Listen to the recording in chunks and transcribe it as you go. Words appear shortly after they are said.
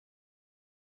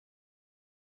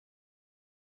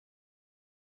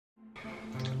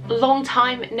Long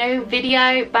time no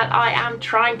video, but I am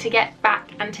trying to get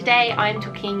back, and today I'm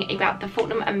talking about the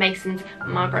Fortnum and Mason's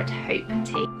Margaret Hope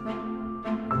tea.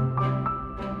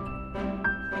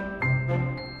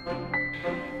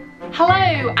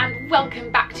 Hello and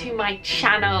welcome back to my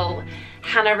channel,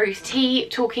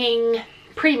 HannahRuthTea, talking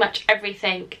pretty much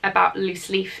everything about loose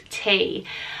leaf tea.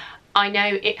 I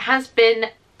know it has been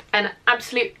an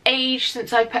absolute age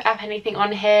since I put up anything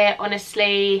on here,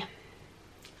 honestly.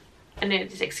 And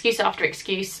there's excuse after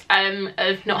excuse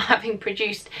of not having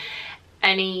produced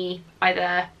any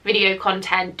either video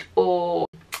content or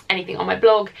anything on my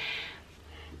blog.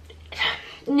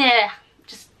 Nah,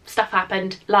 just stuff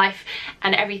happened, life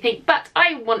and everything. But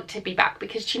I want to be back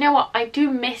because, you know what, I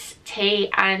do miss tea,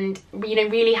 and you know,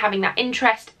 really having that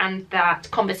interest and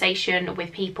that conversation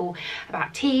with people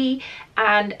about tea,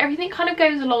 and everything kind of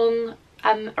goes along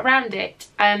around it.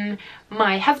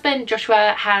 My husband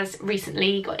Joshua has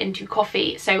recently got into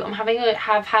coffee, so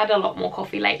have had a lot more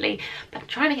coffee lately, but I'm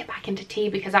trying to get back into tea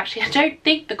because actually I don't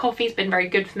think the coffee's been very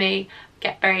good for me.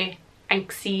 Get very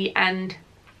angsty and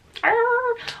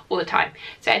all the time.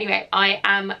 So anyway, I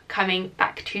am coming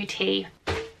back to tea.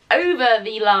 Over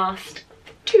the last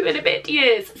 2 and a bit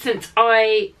years since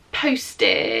I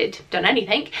done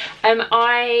anything,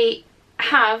 I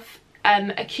have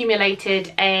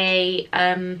accumulated a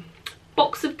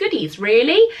box of goodies,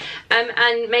 really,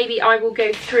 and maybe I will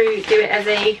do it as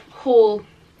a haul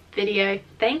video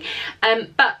thing,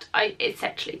 but I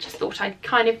essentially just thought I'd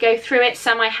kind of go through it.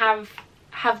 Some I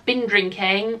have been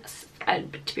drinking,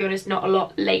 but to be honest not a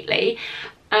lot lately,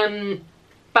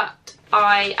 but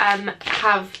I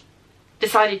have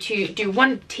decided to do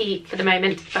one tea for the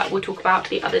moment, but we'll talk about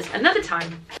the others another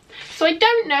time. So I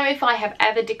don't know if I have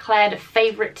ever declared a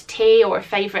favourite tea or a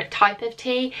favourite type of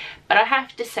tea, but I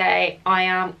have to say I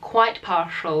am quite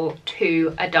partial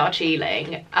to a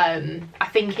Darjeeling. I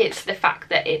think it's the fact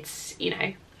that it's, you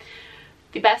know,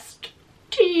 the best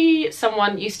tea.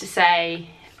 Someone used to say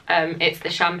it's the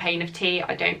champagne of tea.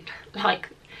 I don't like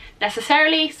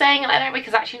necessarily saying it like that,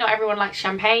 because actually not everyone likes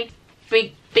champagne.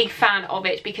 Big fan of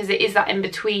it because it is that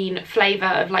in-between flavour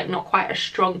of like not quite a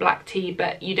strong black tea,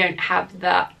 but you don't have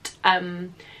that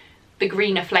the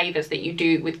greener flavours that you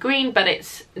do with green, but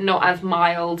it's not as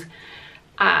mild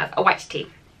as a white tea.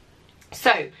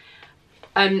 So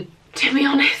to be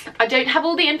honest, I don't have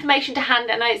all the information to hand,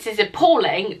 and this is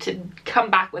appalling to come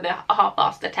back with a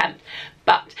half-assed attempt,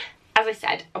 but as I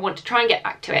said, I want to try and get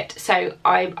back to it, so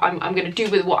I'm going to do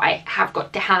with what I have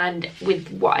got to hand with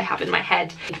what I have in my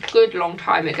head. A good long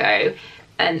time ago,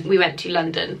 and we went to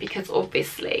London because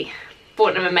obviously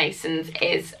Fortnum and Mason's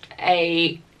is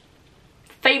a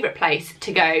favourite place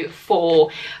to go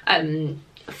for the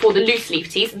loose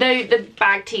leaf teas, though the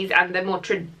bag teas and the more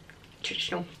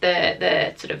traditional,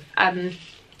 the sort of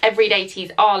everyday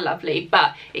teas are lovely,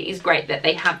 but it is great that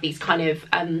they have these kind of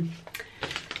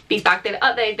these bags.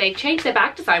 They've changed their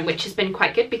bag design, which has been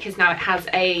quite good, because now it has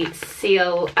a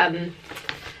seal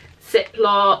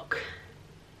ziplock.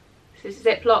 This is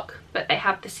ziplock, but they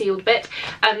have the sealed bit.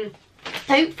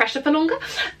 So fresher for longer.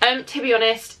 To be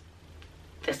honest,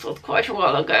 this was quite a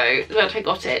while ago that I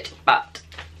got it, but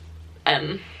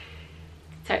so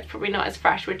it's probably not as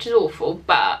fresh, which is awful,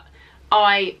 but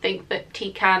I think that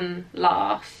tea can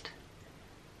last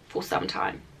for some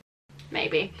time.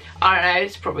 Maybe, I don't know,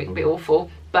 it's probably gonna be awful,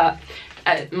 but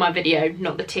my video,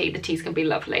 not the tea's gonna be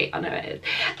lovely, I know it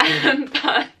is.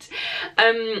 But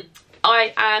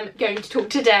I am going to talk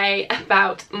today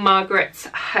about Margaret's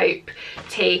Hope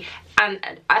tea, and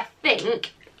I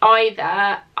think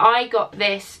either I got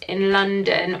this in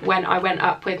London when I went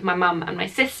up with my mum and my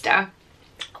sister,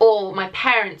 or my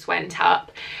parents went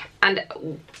up, and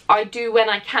I do, when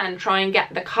I can, try and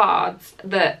get the cards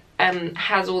that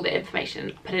has all the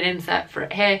information. Put an insert for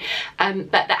it here,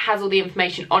 but that has all the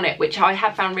information on it, which I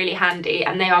have found really handy,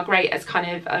 and they are great as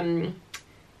kind of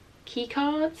key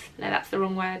cards. No, that's the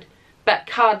wrong word, but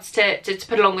cards to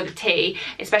put along with the tea,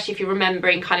 especially if you're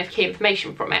remembering kind of key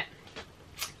information from it.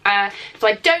 So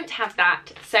I don't have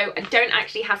that, so I don't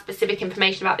actually have specific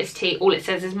information about this tea. All it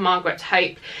says is Margaret's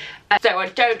Hope, so I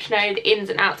don't know the ins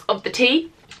and outs of the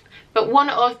tea. But one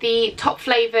of the top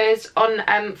flavours on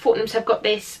Fortnum's have got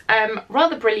this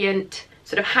rather brilliant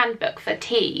sort of handbook for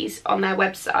teas on their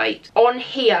website. On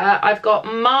here I've got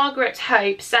Margaret's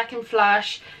Hope Second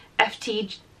Flush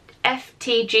FTGFOP,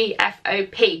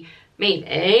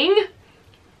 meaning,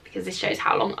 because this shows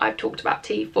how long I've talked about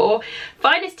tea for,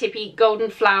 finest tippy golden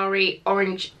flowery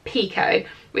orange pekoe,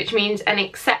 which means an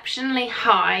exceptionally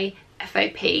high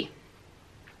FOP.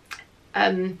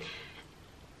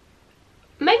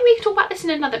 maybe we can talk about this in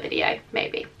another video,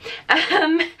 maybe.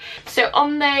 So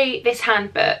on this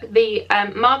handbook, the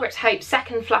Margaret's Hope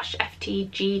Second Flush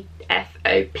FTGFOP,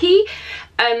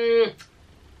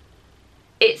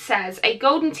 it says a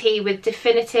golden tea with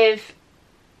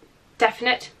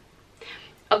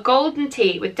a golden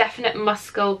tea with definite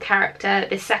muscle character.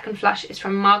 This second flush is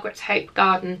from Margaret's Hope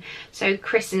Garden, so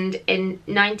christened in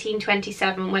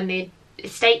 1927 when the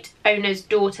estate owner's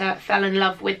daughter fell in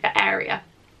love with the area.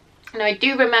 Now I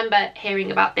do remember hearing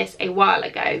about this a while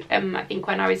ago, I think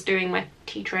when I was doing my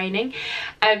tea training,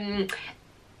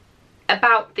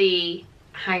 about the,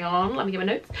 hang on, let me get my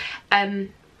notes,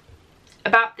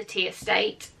 about the tea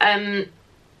estate.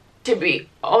 To be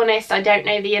honest, I don't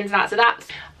know the ins and outs of that.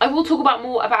 I will talk about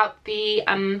more about the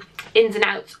ins and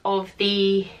outs of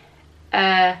the,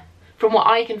 from what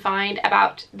I can find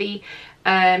about the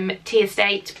tea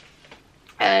estate,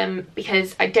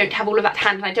 because I don't have all of that to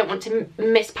hand and I don't want to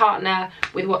mispartner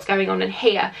with what's going on in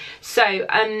here. So,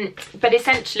 but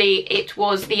essentially it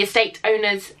was the estate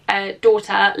owner's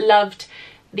daughter loved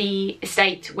the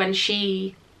estate when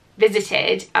she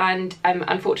visited, and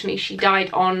unfortunately she died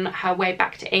on her way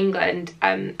back to England,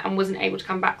 and wasn't able to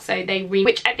come back, so they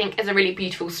which I think is a really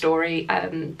beautiful story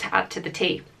to add to the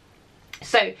tea.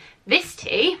 So this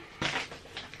tea,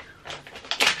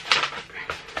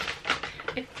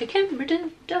 if the camera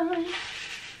didn't die,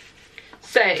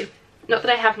 so not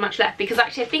that I have much left, because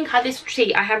actually I think this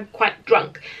tea I have quite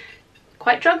drunk.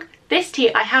 This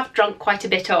tea I have drunk quite a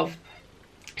bit of.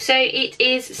 So it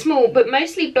is small but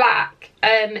mostly black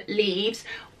leaves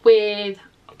with,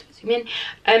 I'll zoom in,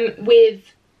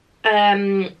 with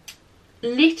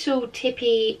little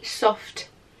tippy soft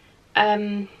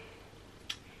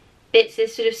bits.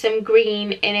 There's sort of some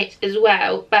green in it as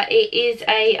well, but it is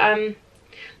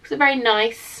it's a very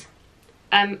nice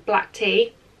black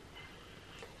tea.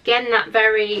 Again, that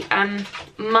very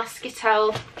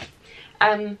muscatel.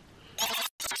 And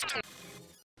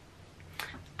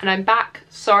I'm back.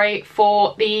 Sorry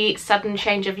for the sudden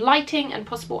change of lighting and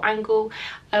possible angle.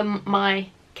 My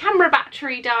camera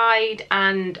battery died,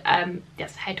 and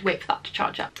yes, I had to wait for that to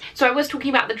charge up. So I was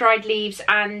talking about the dried leaves,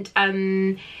 and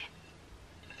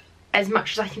as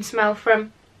much as I can smell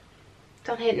from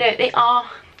down here, no, they are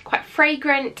quite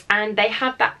fragrant and they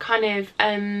have that kind of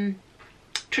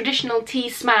traditional tea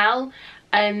smell,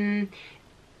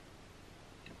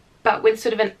 but with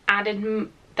sort of an added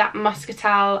that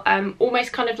muscatel,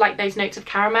 almost kind of like those notes of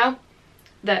caramel.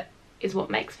 That is what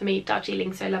makes, for me,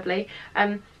 Darjeeling so lovely.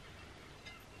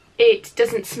 It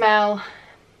doesn't smell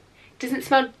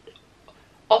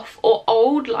off or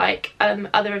old like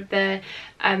other of the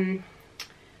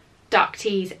dark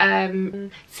teas,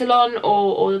 Ceylon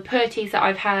or the pur teas that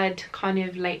I've had kind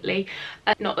of lately.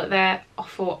 Not that they're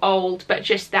off or old, but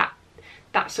just that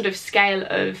sort of scale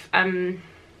of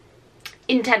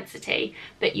intensity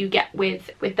that you get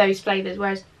with those flavours,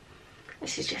 whereas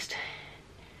this is just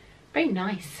very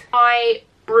nice. I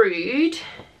brewed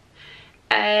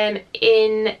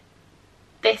in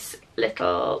this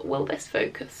little, will this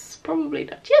focus? Probably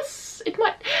not. Yes, it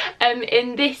might.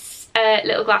 In this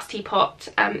little glass teapot,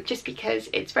 just because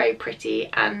it's very pretty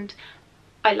and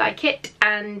I like it,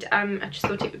 and I just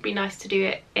thought it would be nice to do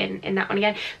it in that one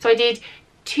again. So I did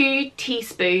 2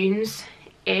 teaspoons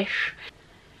ish.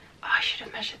 I should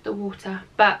have measured the water,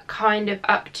 but kind of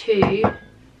up to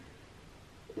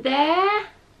there,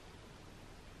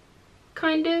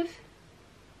 kind of.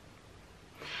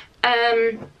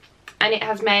 And it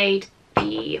has made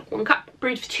the 1 cup,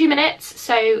 brewed for 2 minutes,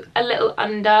 so a little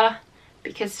under,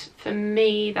 because for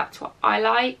me that's what I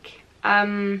like.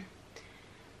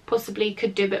 Possibly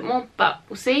could do a bit more, but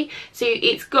we'll see. So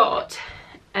it's got,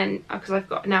 and because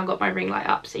I've now got my ring light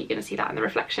up, so you're going to see that in the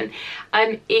reflection.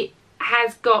 It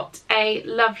has got a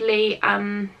lovely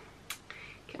get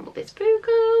all this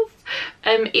focus.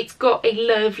 It's got a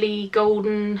lovely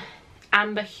golden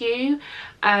amber hue.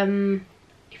 I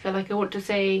feel like I want to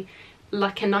say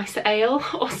like a nice ale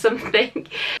or something.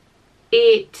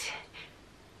 It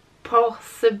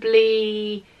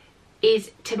possibly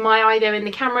is, to my eye though in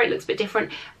the camera it looks a bit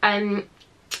different,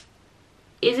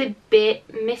 is a bit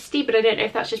misty, but I don't know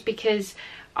if that's just because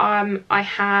I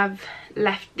have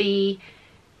left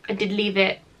I did leave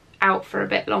it out for a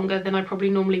bit longer than I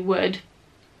probably normally would.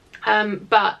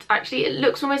 But actually it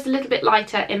looks almost a little bit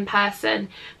lighter in person,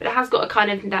 but it has got a kind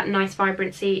of that nice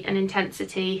vibrancy and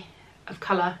intensity of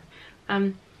colour.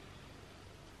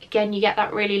 Again, you get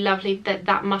that really lovely,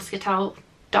 that muscatel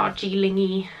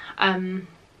Darjeeling-y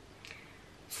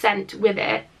scent with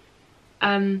it.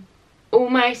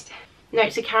 Almost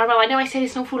notes of caramel. I know I say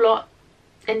this an awful lot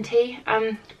in tea.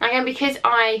 Again, because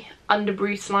I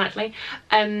underbrew slightly,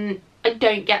 I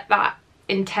don't get that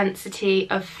intensity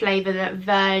of flavour that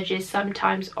verges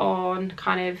sometimes on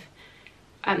kind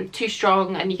of too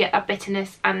strong, and you get that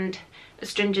bitterness and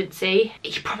astringency.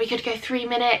 You probably could go 3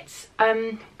 minutes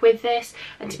with this,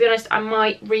 and to be honest I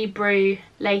might rebrew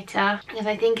later because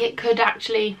I think it could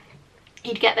actually,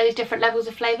 you'd get those different levels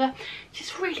of flavour.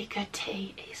 It's really good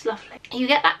tea, it's lovely. You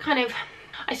get that kind of,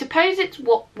 I suppose it's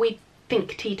what we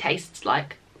think tea tastes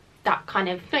like, that kind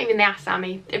of, not even the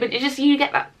Assami, but it just, you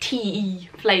get that tea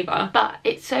flavour, but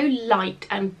it's so light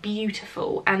and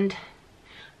beautiful. And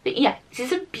but yeah, this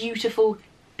is a beautiful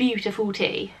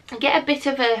tea. I get a bit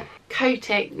of a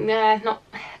coating, not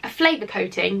a flavour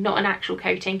coating, not an actual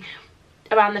coating,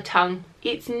 around the tongue.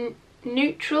 It's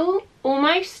neutral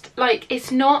almost, like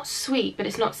it's not sweet but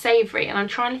it's not savoury, and I'm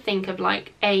trying to think of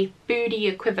like a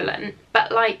foodie equivalent,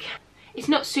 but like it's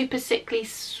not super sickly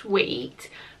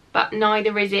sweet, but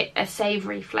neither is it a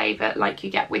savoury flavour like you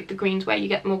get with the greens, where you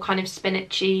get more kind of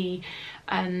spinachy,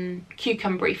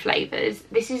 cucumbery flavours.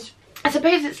 This is, I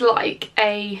suppose it's like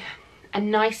a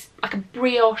nice, like a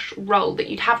brioche roll that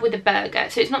you'd have with a burger.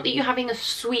 So it's not that you're having a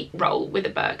sweet roll with a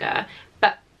burger,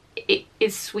 but it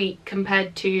is sweet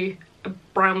compared to a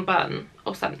brown bun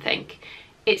or something.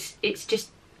 It's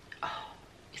just, oh,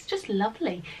 it's just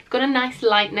lovely. It's got a nice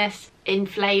lightness in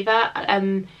flavour.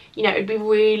 You know, it'd be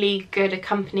really good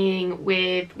accompanying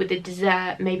with a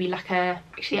dessert, maybe like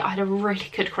actually I had a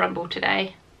really good crumble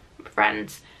today. My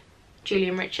friends, Julie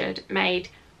and Richard, made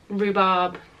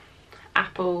rhubarb,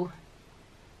 apple,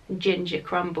 ginger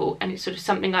crumble, and it's sort of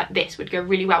something like this would go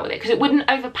really well with it, because it wouldn't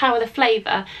overpower the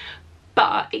flavour,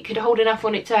 but it could hold enough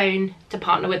on its own to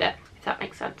partner with it, if that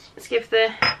makes sense. Let's give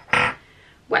the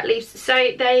wet leaves, so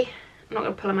I'm not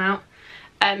going to pull them out.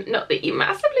 Not that you're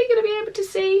massively going to be able to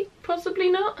see, possibly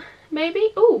not,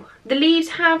 maybe. Oh, the leaves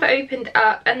have opened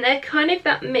up, and they're kind of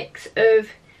that mix of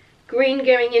green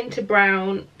going into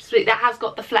brown, so that has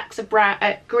got the flecks of brown,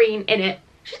 green in it.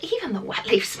 Even the wet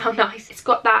leaves smell nice. It's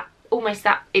got that, almost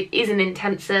that, it is an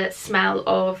intenser smell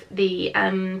of the,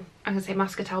 I'm going to say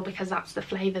muscatel because that's the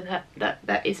flavour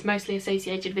that is mostly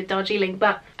associated with Darjeeling,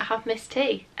 but I have missed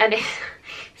tea, and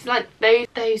it's like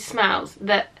those smells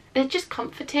that they're just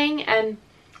comforting, and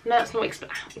no, that's not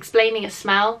explaining a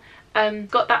smell.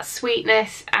 Got that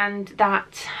sweetness and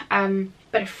that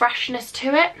bit of freshness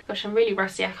to it. Gosh, I'm really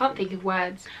rusty, I can't think of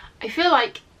words. I feel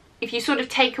like if you sort of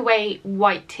take away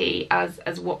white tea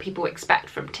as what people expect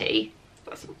from tea,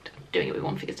 that's doing it with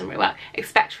one finger doesn't really work,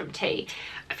 expect from tea,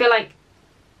 I feel like,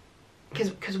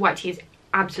 because white tea is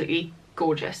absolutely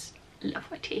gorgeous, love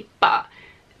white tea, but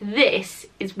this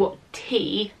is what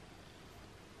tea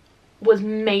was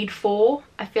made for,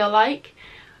 I feel like,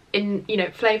 in, you know,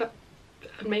 flavour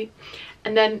and me.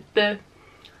 And then the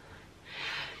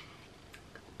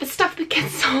stuff that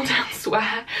gets sold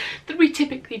elsewhere that we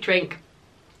typically drink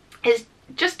is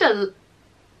just the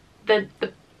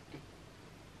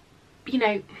you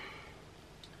know,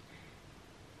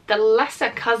 the lesser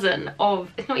cousin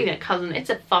of, it's not even a cousin, it's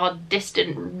a far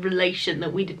distant relation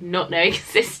that we did not know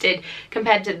existed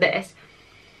compared to this.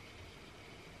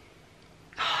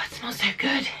 Oh, it smells so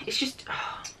good. It's just,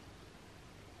 oh.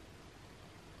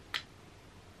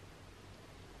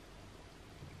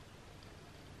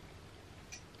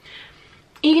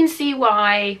 You can see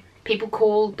why people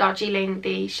call Darjeeling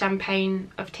the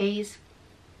champagne of teas.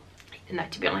 No,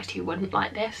 to be honest, who wouldn't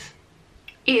like this?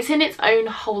 It's in its own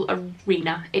whole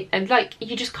arena. And like,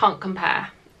 you just can't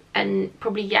compare. And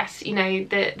probably, yes, you know,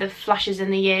 the flushes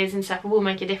and the years and stuff will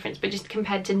make a difference, but just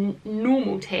compared to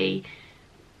normal tea,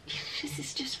 this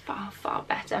is just far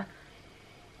better.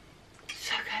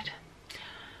 So good.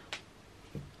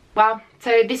 Wow,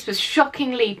 so this was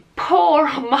shockingly poor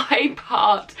on my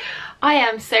part. I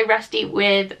am so rusty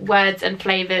with words and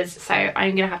flavours, so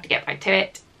I'm gonna have to get back to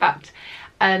it, but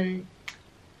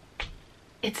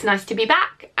it's nice to be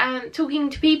back and talking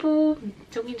to people,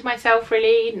 talking to myself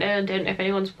really. No, I don't know if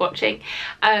anyone's watching,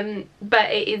 but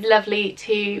it is lovely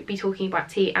to be talking about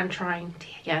tea and trying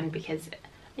tea again, because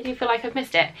I do feel like I've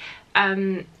missed it,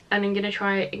 and I'm gonna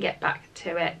try and get back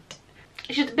to it.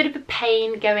 It's just a bit of a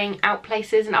pain going out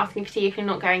places and asking for tea if you're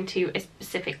not going to a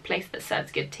specific place that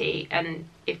serves good tea, and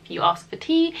if you ask for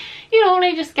tea you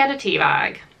normally just get a tea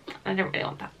bag. I don't really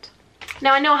want that.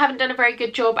 Now, I know I haven't done a very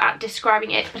good job at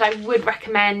describing it, but I would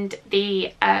recommend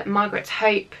the Margaret's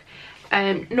Hope.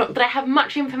 Not that I have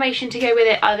much information to go with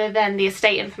it other than the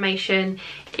estate information.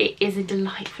 It is a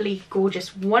delightfully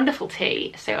gorgeous, wonderful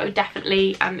tea, so I would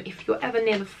definitely, if you're ever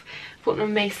near the Fortnum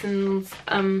and Mason's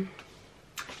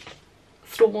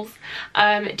stores,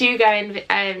 do go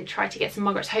and try to get some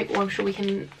Margaret's Hope, or I'm sure we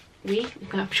can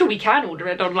I'm sure we can order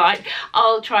it online.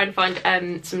 I'll try and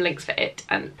find some links for it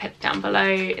and put it down below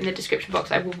in the description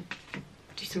box. I will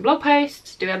do some blog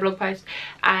posts, do a blog post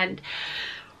and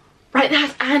write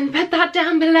that and put that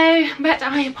down below. But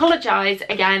I apologise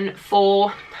again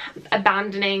for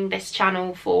abandoning this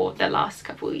channel for the last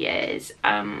couple of years.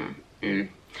 I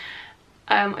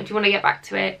do want to get back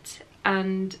to it,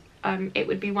 and it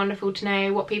would be wonderful to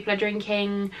know what people are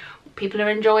drinking, what people are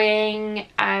enjoying,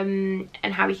 and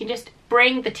how we can just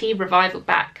bring the tea revival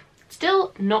back.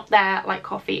 Still not there like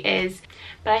coffee is,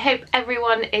 but I hope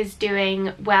everyone is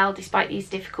doing well despite these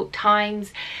difficult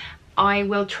times. I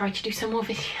will try to do some more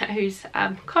videos.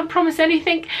 Can't promise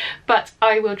anything, but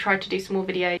I will try to do some more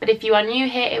videos. But if you are new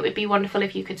here, it would be wonderful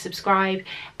if you could subscribe.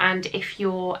 And if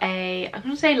you're I'm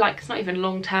gonna say like, it's not even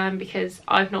long term because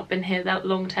I've not been here that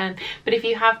long term, but if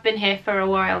you have been here for a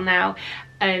while now,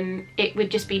 it would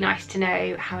just be nice to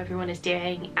know how everyone is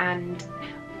doing and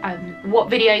what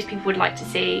videos people would like to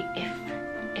see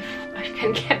if I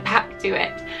can get back to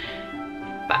it.